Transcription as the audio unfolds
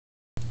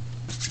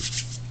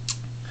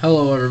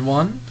Hello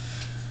everyone,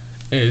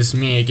 it is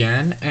me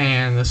again,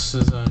 and this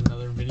is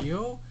another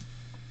video.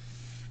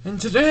 And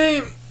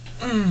today,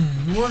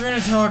 we're going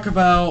to talk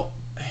about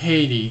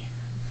Hades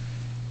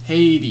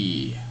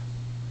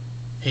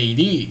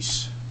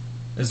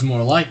is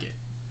more like it.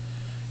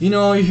 You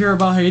know, you hear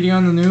about Haiti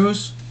on the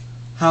news,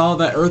 how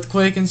that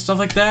earthquake and stuff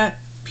like that.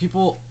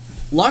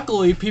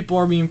 Luckily people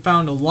are being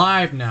found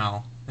alive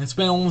now. It's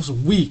been almost a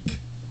week,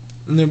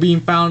 and they're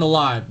being found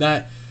alive.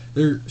 That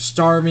they're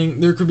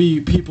starving. There could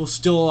be people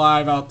still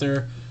alive out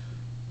there.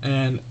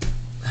 And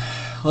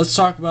let's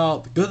talk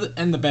about the good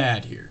and the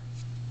bad here.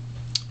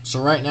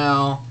 So right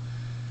now,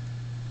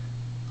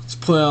 let's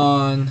put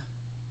on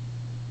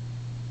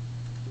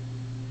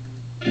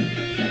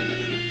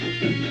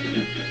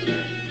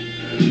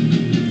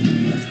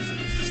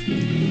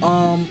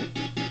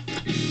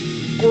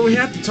what we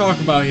have to talk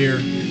about here.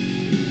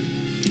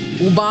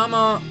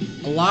 Obama,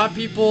 a lot of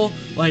people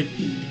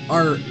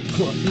are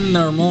putting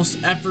their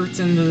most efforts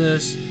into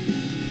this.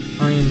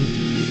 I mean,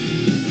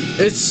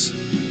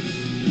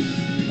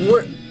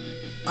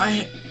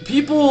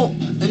 people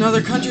in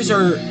other countries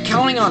are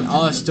counting on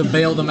us to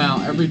bail them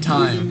out every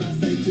time.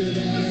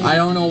 I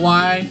don't know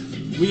why.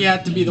 We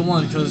have to be the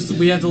one, because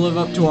we have to live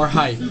up to our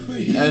hype,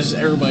 as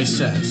everybody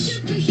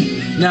says.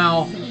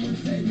 Now,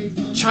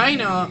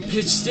 China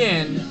pitched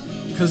in,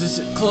 because it's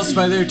close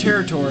by their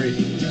territory.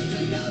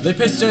 They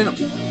pitched in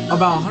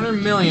about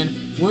 100 million.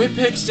 We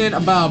pitched in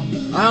about,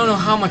 I don't know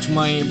how much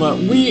money, but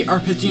we are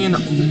pitching in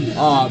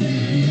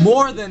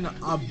more than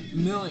 $1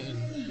 million.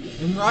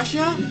 And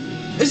Russia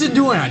isn't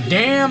doing a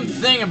damn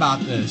thing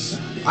about this.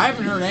 I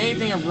haven't heard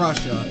anything of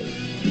Russia.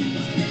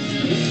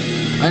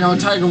 I know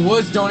Tiger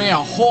Woods donated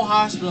a whole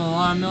hospital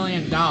 $1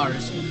 million.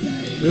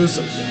 There's,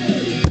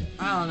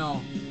 I don't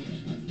know.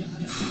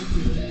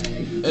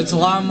 It's a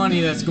lot of money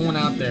that's going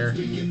out there. I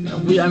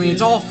mean,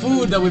 it's all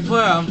food that we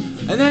put out.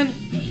 And then,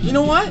 you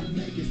know what?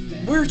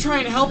 We're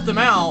trying to help them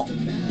out,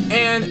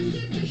 and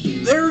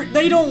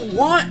they don't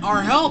want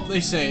our help. They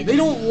say they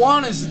don't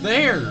want us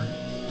there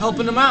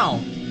helping them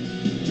out,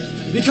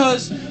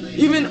 because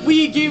even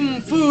we gave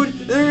them food,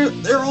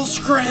 they're all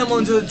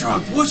scrambling to the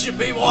truck, pushing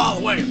people all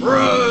the way.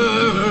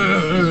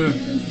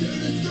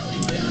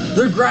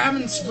 They're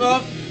grabbing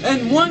stuff,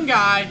 and one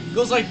guy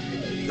goes like,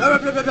 blah,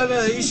 blah, blah, blah,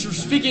 blah. He's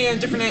speaking in a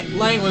different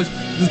language.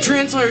 The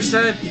translator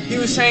said he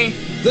was saying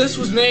this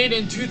was made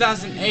in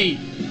 2008.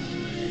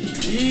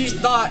 He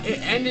thought it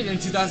ended in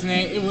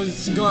 2008. It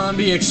was gonna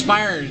be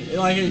expired. It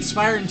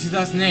expired in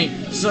 2008.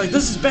 He's like,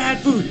 this is bad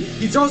food.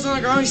 He throws it on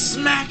the ground. He's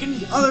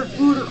smacking other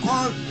food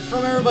on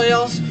from everybody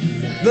else.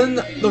 Then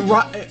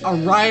a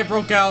riot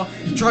broke out.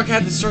 The truck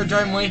had to start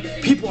driving away.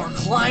 People are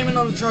climbing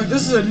on the truck.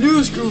 This is a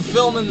news crew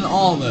filming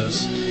all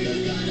this.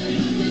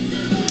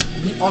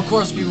 Of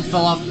course, people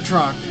fell off the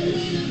truck.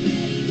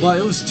 But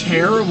it was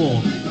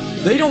terrible.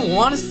 They don't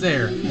want us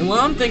there. And what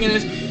I'm thinking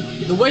is,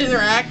 the way they're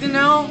acting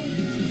now,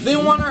 if they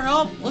want our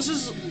help, let's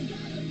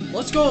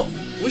go.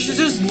 We should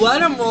just let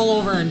them roll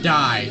over and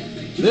die.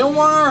 They don't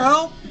want our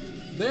help.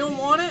 They don't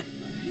want it.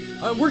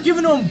 We're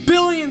giving them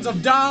billions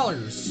of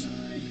dollars,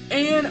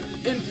 and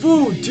in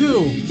food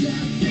too.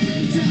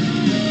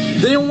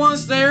 They don't want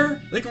us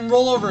there. They can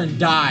roll over and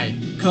die,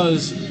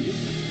 cause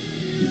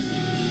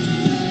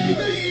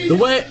the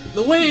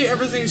way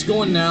everything's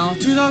going now,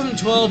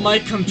 2012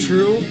 might come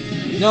true.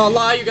 Now a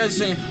lot of you guys are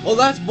saying, "Oh,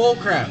 that's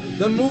bullcrap.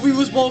 The movie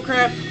was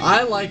bullcrap."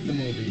 I like the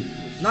movie.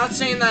 Not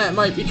saying that it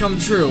might become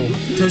true,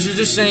 because you're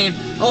just saying,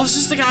 oh, it's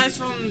just the guys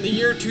from the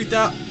year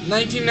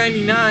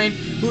 1999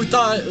 who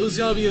thought it was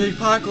going to be the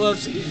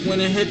apocalypse when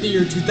it hit the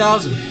year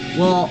 2000.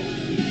 Well,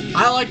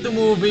 I like the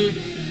movie.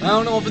 I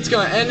don't know if it's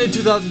going to end in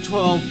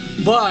 2012,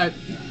 but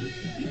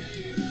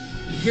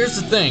here's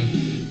the thing.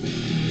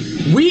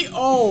 We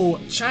owe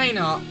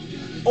China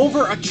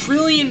over $1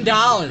 trillion.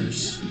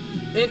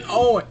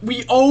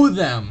 We owe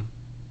them.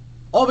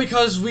 All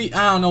because I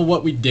don't know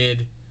what we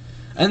did.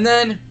 And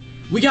then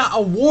we got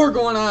a war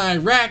going on in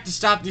Iraq to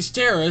stop these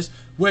terrorists,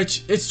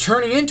 which it's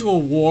turning into a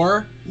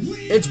war.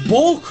 It's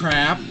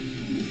bullcrap,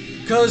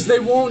 because they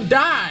won't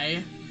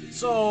die.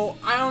 So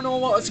I don't know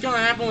what's gonna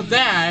happen with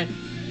that.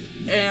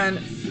 And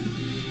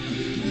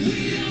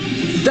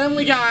then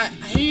we got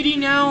Haiti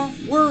now.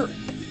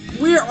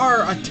 We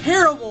are a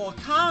terrible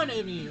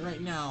economy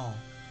right now.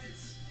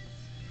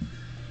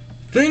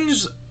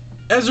 Things,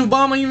 as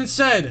Obama even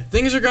said,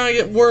 things are gonna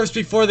get worse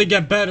before they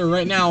get better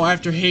right now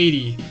after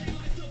Haiti.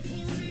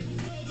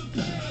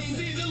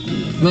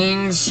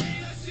 Things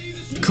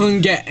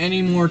couldn't get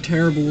any more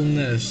terrible than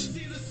this.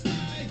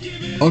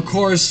 Of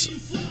course,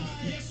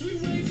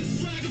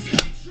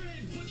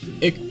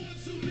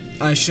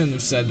 I shouldn't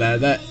have said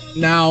that.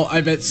 Now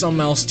I bet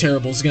something else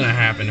terrible is gonna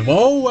happen.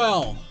 Oh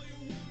well.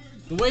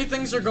 The way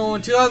things are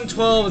going,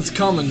 2012, it's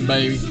coming,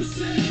 baby.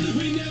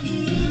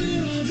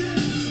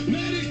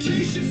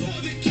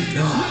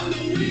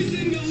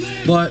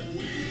 But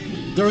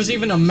there was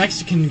even a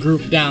Mexican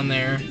group down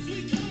there,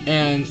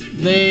 and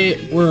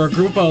they were a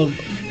group of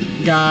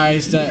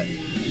guys that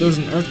there was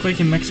an earthquake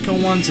in Mexico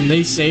once, and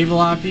they saved a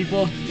lot of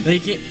people.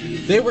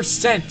 They were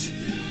sent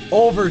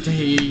over to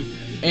Haiti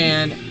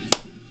and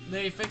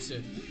they fixed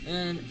it.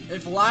 And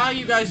if a lot of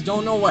you guys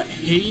don't know what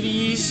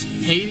Hades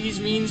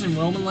means in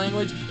Roman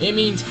language, it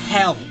means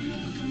hell.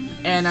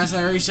 And as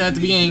I already said at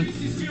the beginning,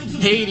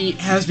 Hades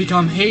has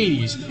become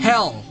Hades,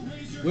 hell,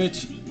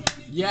 which,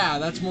 yeah,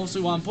 that's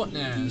mostly what I'm putting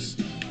it as.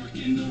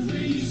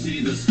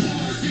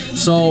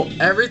 So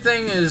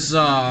everything is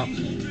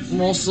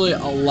mostly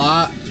a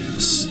lot.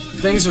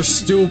 Things are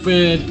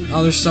stupid,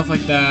 other stuff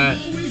like that.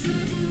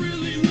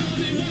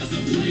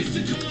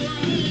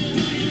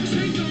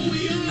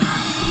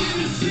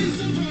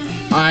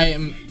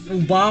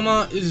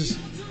 Obama is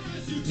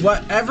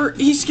whatever.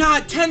 He's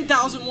got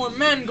 10,000 more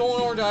men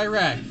going over to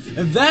Iraq.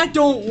 If that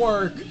don't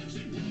work,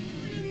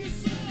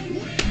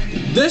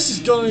 this is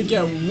gonna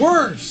get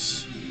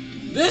worse.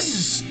 This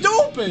is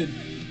stupid.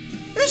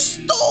 It's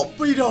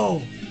stupid,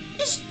 though.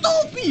 It's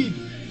stupid.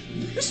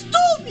 It's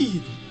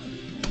stupid.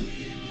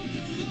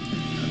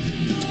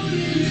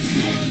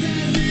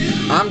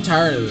 I'm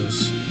tired of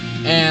this.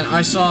 And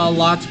I saw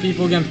lots of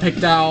people getting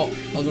picked out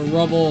of the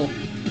rubble.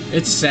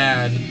 It's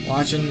sad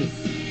watching,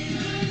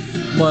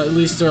 but at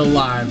least they're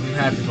alive. I'm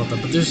happy about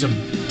that. But there's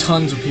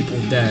tons of people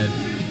dead.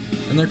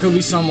 And there could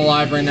be some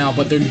alive right now,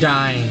 but they're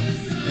dying.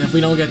 And if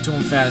we don't get to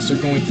them fast, they're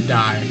going to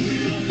die.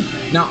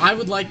 Now, I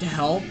would like to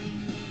help,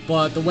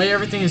 but the way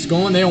everything is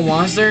going, they don't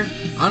want us there.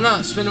 I'm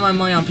not spending my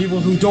money on people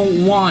who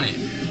don't want it.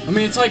 I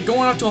mean, it's like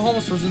going up to a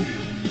homeless person.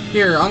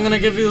 Here, I'm gonna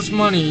give you this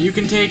money. You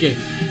can take it.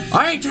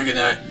 I ain't taking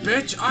that,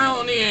 bitch. I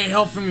don't need any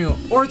help from you.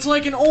 Or it's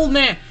like an old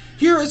man.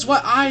 Here is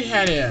what I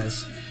had it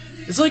as.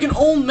 It's like an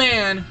old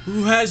man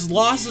who has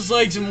lost his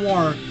legs in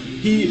war.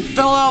 He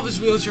fell out of his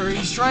wheelchair.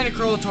 He's trying to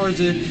crawl towards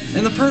it.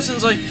 And the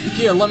person's like,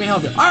 here, let me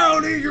help you. I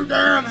don't need your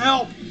damn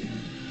help.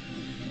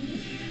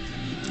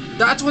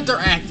 That's what they're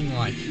acting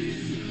like.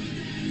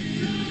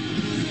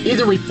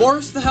 Either we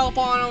force the help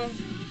on them,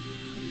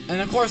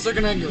 and of course they're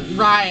gonna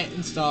riot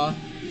and stuff.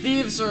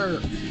 Thieves are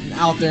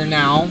out there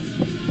now.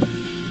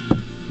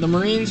 The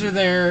Marines are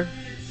there.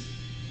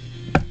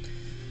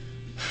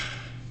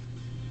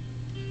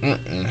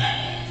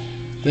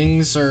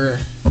 Things are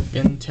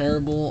getting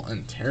terrible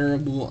and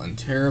terrible and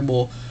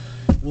terrible.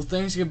 Will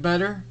things get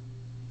better?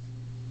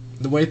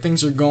 The way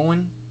things are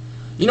going?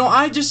 You know,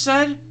 I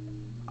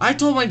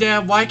told my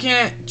dad, why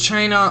can't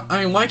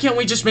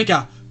we just make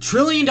a $1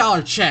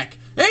 trillion check?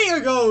 There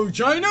you go,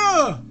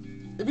 China!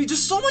 It'd be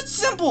just so much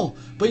simple.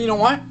 But you know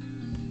what?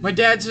 My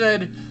dad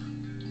said,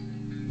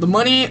 the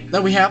money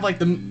that we have, like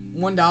the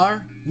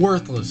 $1,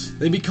 worthless.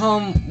 They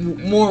become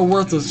more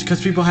worthless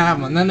because people have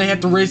them, and then they have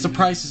to raise the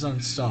prices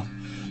on stuff.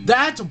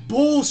 That's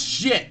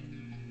bullshit.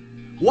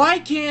 Why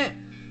can't...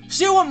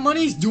 See what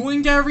money's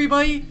doing to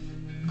everybody?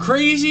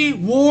 Crazy,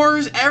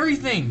 wars,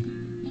 everything.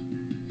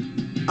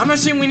 I'm not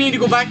saying we need to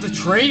go back to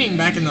trading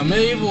back in the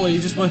medieval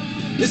ages, but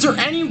is there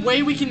any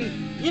way we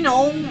can, you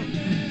know,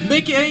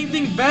 make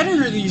anything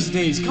better these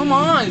days? Come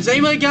on, has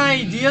anybody got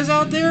ideas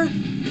out there?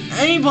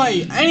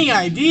 Anybody, any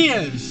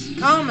ideas?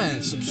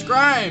 Comment,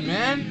 subscribe,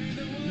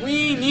 man.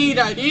 We need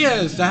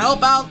ideas to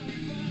help out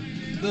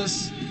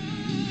this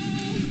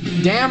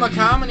damn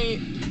economy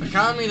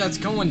that's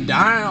going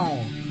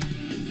down.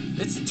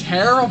 It's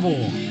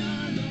terrible.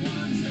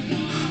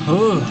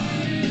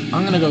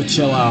 I'm gonna go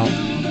chill out.